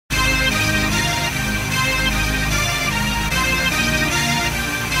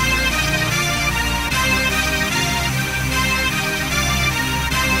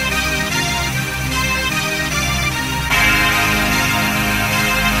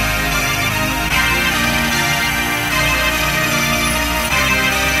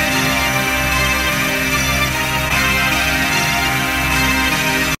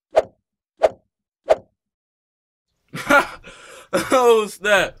Oh,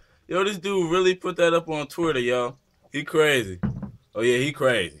 snap. Yo, this dude really put that up on Twitter, yo. He crazy. Oh, yeah, he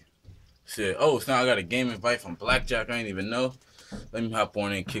crazy. Shit. Oh, so now I got a game invite from Blackjack. I ain't even know. Let me hop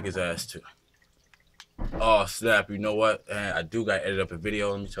on and kick his ass, too. Oh, snap. You know what? And I do got to edit up a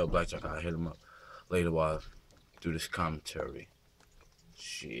video. Let me tell Blackjack I'll hit him up later while I do this commentary.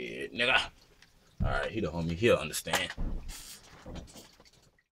 Shit, nigga. All right, he the homie. He'll understand.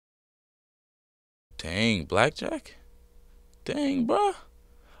 Dang, Blackjack? Dang, bruh.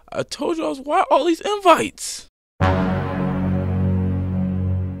 I told you I was wild. All these invites.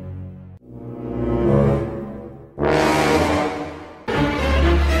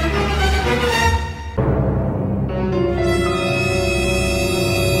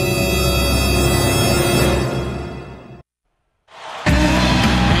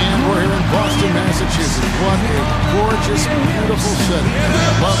 What a gorgeous, beautiful setting.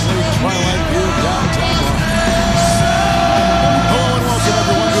 Lovely twilight view of downtown. Hello and welcome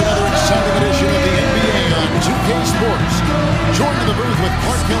everyone to another exciting edition of the NBA on 2K Sports. Joining the booth with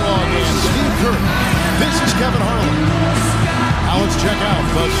Clark Kellogg and Steve Kerr. This is Kevin Harlan. Now let's check out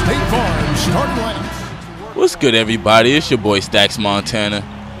the State Farm starting lineup. What's good, everybody? It's your boy StaxMontana.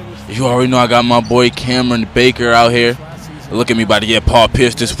 You already know I got my boy Cameron Baker out here. Look at me about to get Paul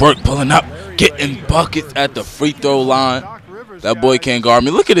Pierce this work, pulling up, getting buckets at the free throw line. That boy can't guard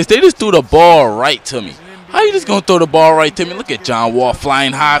me. Look at this. They just threw the ball right to me. How you just going to throw the ball right to me? Look at John Wall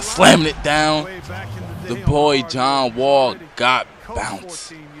flying high, slamming it down. The boy John Wall got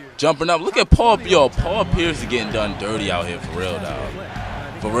bounce. Jumping up. Look at Paul. Yo, Paul Pierce is getting done dirty out here for real, dog.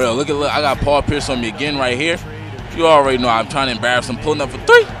 For real. Look, I got Paul Pierce on me again right here. You already know I'm trying to embarrass him. Pulling up for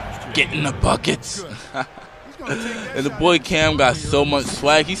three. Getting the buckets. And the boy Cam got so much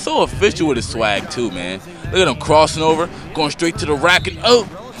swag. He's so official with his swag too, man. Look at him crossing over, going straight to the rack and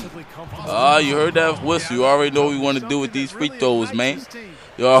you heard that whistle. You already know what we want to do with these free throws, man.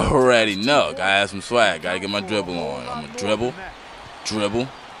 You already know. Gotta have some swag. Gotta get my dribble on. I'm gonna dribble, dribble,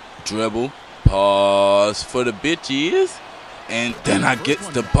 dribble, pause for the bitches, and then I get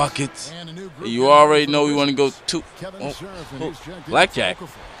the buckets. You already know we want to go to Blackjack.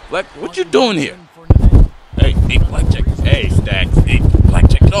 What you doing here? Hey, Blackjack. Hey, Stacks. Hey,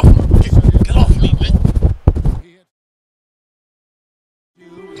 Blackjack, get off. Get off me, man.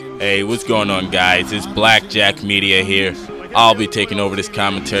 Hey, what's going on, guys? It's Blackjack Media here. I'll be taking over this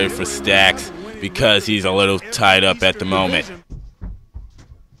commentary for Stacks because he's a little tied up at the moment.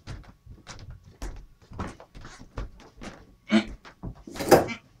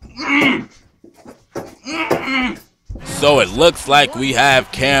 So it looks like we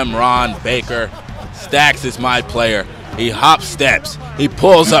have Cameron Baker. Stacks is my player. He hop steps. He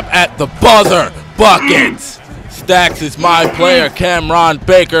pulls up at the buzzer. Buckets. Stacks is my player. Cameron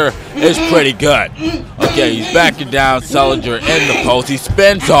Baker is pretty good. Okay, he's backing down. Sullinger in the post. He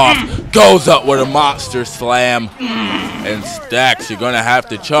spins off. Goes up with a monster slam. And Stacks, you're going to have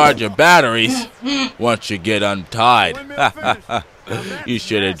to charge your batteries once you get untied. You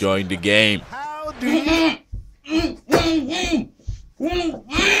should have joined the game.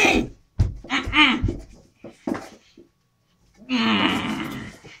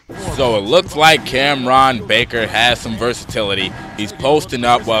 So it looks like Cameron Baker has some versatility. He's posting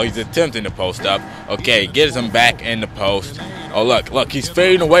up. Well, he's attempting to post up. Okay, gets him back in the post. Oh, look, he's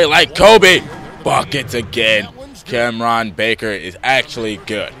fading away like Kobe. Buckets again. Cameron Baker is actually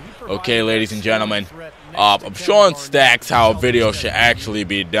good. Okay, ladies and gentlemen, I'm showing Stacks how a video should actually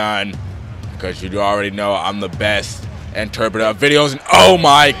be done, because you already know I'm the best interpreter of videos. And oh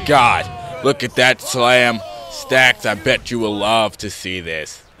my God, look at that slam. Stacks, I bet you will love to see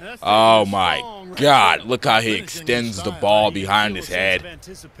this. Oh my God, look how he extends the ball behind his head.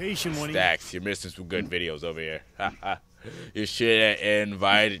 Stacks, you're missing some good videos over here. You should have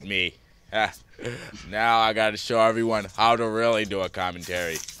invited me. Now I gotta show everyone how to really do a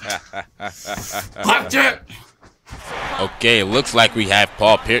commentary. Okay, looks like we have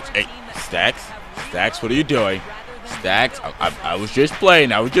Paul Pierce. Hey, Stacks, what are you doing? Stacks, I was just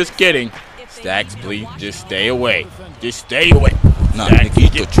playing. I was just kidding. Stacks, please, just stay away. Just stay away. Nah, nigga, you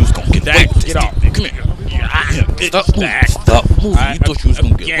thought you was gonna get away with this thing. Come here. Stop moving. You thought you was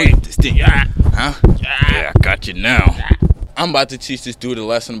gonna get away with this thing. Huh? Yeah, I got you now. I'm about to teach this dude a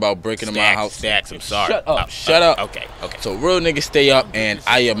lesson about breaking in my house. Stacks, I'm sorry. Shut up. Okay. So real niggas stay up, and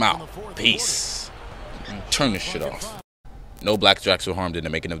I am out. Peace. Turn this shit off. No blackjacks were harmed in the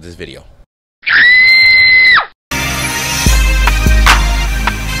making of this video.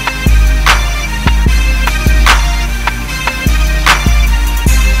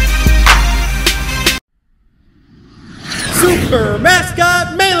 Super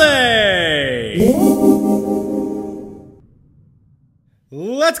Mascot Melee!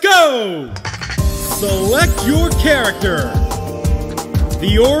 Let's go! Select your character.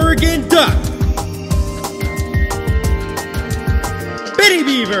 The Oregon Duck. Bitty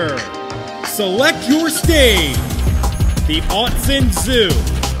Beaver. Select your stage. The Autzen Zoo.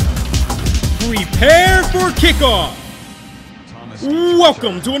 Prepare for kickoff.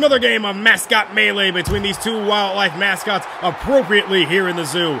 Welcome to another game of mascot melee between these two wildlife mascots appropriately here in the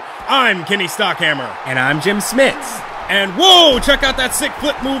zoo. I'm Kenny Stockhammer. And I'm Jim Smits. And whoa, check out that sick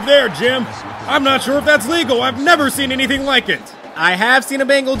flip move there, Jim. I'm not sure if that's legal. I've never seen anything like it. I have seen a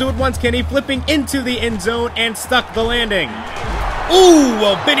Bengal do it once, Kenny, flipping into the end zone and stuck the landing. Ooh,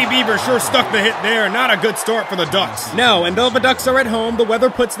 well, Bitty Beaver sure stuck the hit there. Not a good start for the Ducks. No, and though the Ducks are at home, the weather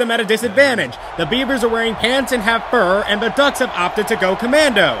puts them at a disadvantage. The Beavers are wearing pants and have fur, and the Ducks have opted to go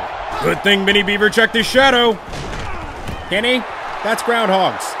commando. Good thing Bitty Beaver checked his shadow. Kenny, that's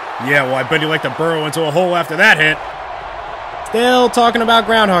groundhogs. Yeah, well, I bet he liked to burrow into a hole after that hit. Still talking about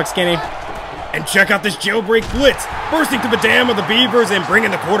groundhogs, Kenny. And check out this jailbreak blitz, bursting through the dam of the Beavers and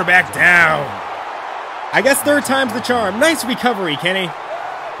bringing the quarterback down. I guess third time's the charm. Nice recovery, Kenny.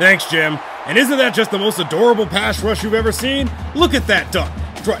 Thanks, Jim. And isn't that just the most adorable pass rush you've ever seen? Look at that duck,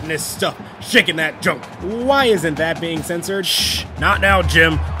 strutting his stuff, shaking that junk. Why isn't that being censored? Shh, not now,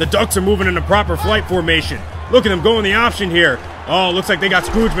 Jim. The Ducks are moving in a proper flight formation. Look at them going the option here. Oh, looks like they got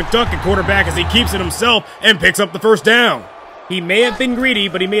Scrooge McDuck at quarterback as he keeps it himself and picks up the first down. He may have been greedy,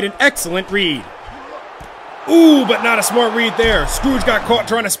 but he made an excellent read. Ooh, but not a smart read there. Scrooge got caught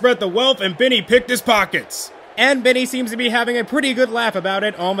trying to spread the wealth, and Benny picked his pockets. And Benny seems to be having a pretty good laugh about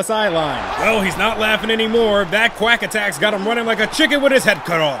it on the sideline. Well, he's not laughing anymore. That quack attack's got him running like a chicken with his head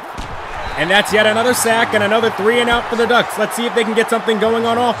cut off. And that's yet another sack and another 3 and out for the Ducks. Let's see if they can get something going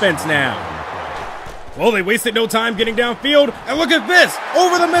on offense now. Well, they wasted no time getting downfield, and look at this!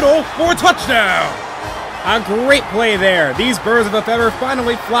 Over the middle for a touchdown! A great play there. These birds of a feather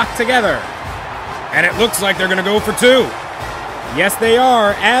finally flock together. And it looks like they're going to go for 2. Yes, they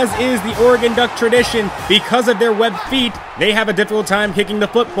are. As is the Oregon Duck tradition, because of their webbed feet, they have a difficult time kicking the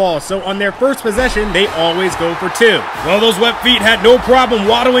football. So on their first possession, they always go for 2. Well, those webbed feet had no problem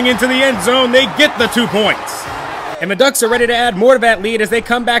waddling into the end zone. They get the 2 points. And the Ducks are ready to add more to that lead as they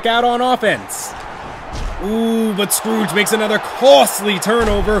come back out on offense. Ooh, but Scrooge makes another costly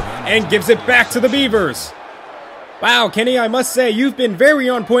turnover and gives it back to the Beavers. Wow, Kenny, I must say, you've been very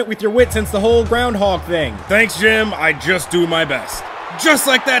on point with your wit since the whole groundhog thing. Thanks, Jim. I just do my best. Just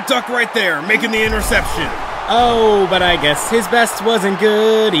like that duck right there, making the interception. Oh, but I guess his best wasn't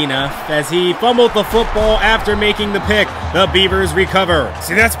good enough. As he fumbled the football after making the pick, the Beavers recover.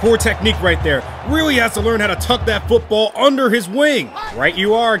 See, that's poor technique right there. Really has to learn how to tuck that football under his wing. Right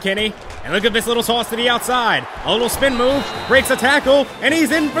you are, Kenny. And look at this little toss to the outside. A little spin move, breaks a tackle, and he's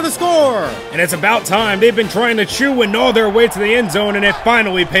in for the score. And it's about time. They've been trying to chew and gnaw their way to the end zone, and it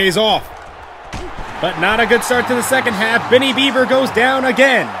finally pays off. But not a good start to the second half. Benny Beaver goes down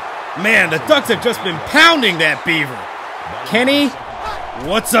again. Man, the Ducks have just been pounding that Beaver. Kenny?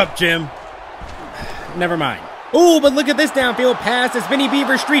 What's up, Jim? Never mind. Ooh, but look at this downfield pass as Benny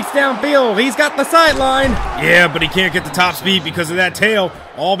Beaver streaks downfield. He's got the sideline. Yeah, but he can't get the top speed because of that tail.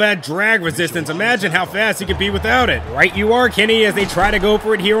 All that drag resistance. Imagine how fast he could be without it. Right you are, Kenny, as they try to go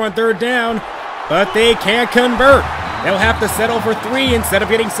for it here on third down. But they can't convert. They'll have to settle for 3 instead of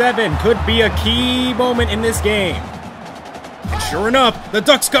getting 7. Could be a key moment in this game. And sure enough, the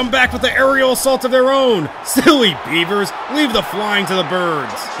Ducks come back with the aerial assault of their own. Silly Beavers, leave the flying to the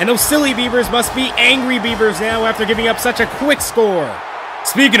birds. And those silly Beavers must be angry Beavers now after giving up such a quick score.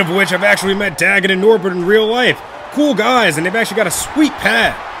 Speaking of which, I've actually met Daggett and Norbert in real life. Cool guys, and they've actually got a sweet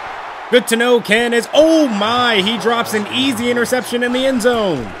pad. Good to know, Ken, as oh my, he drops an easy interception in the end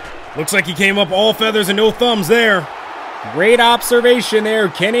zone. Looks like he came up all feathers and no thumbs there. Great observation there,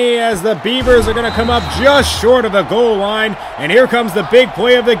 Kenny, as the Beavers are going to come up just short of the goal line. And here comes the big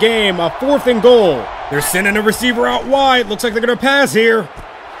play of the game, a 4th and goal. They're sending a receiver out wide. Looks like they're going to pass here.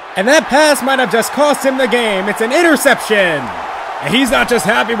 And that pass might have just cost him the game. It's an interception. And he's not just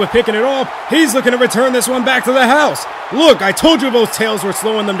happy with picking it off. He's looking to return this one back to the house. Look, I told you those tails were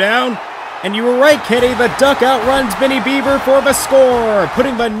slowing them down. And you were right, Kenny. The Duck outruns Benny Beaver for the score,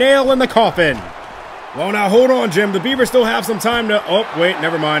 putting the nail in the coffin. Well, now, hold on, Jim. The Beavers still have some time to... Oh, wait,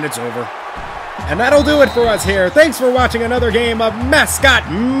 never mind. It's over. And that'll do it for us here. Thanks for watching another game of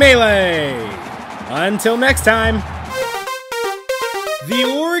Mascot Melee. Until next time. The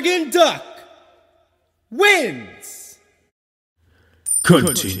Oregon Duck wins.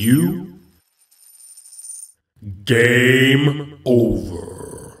 Continue. Game over.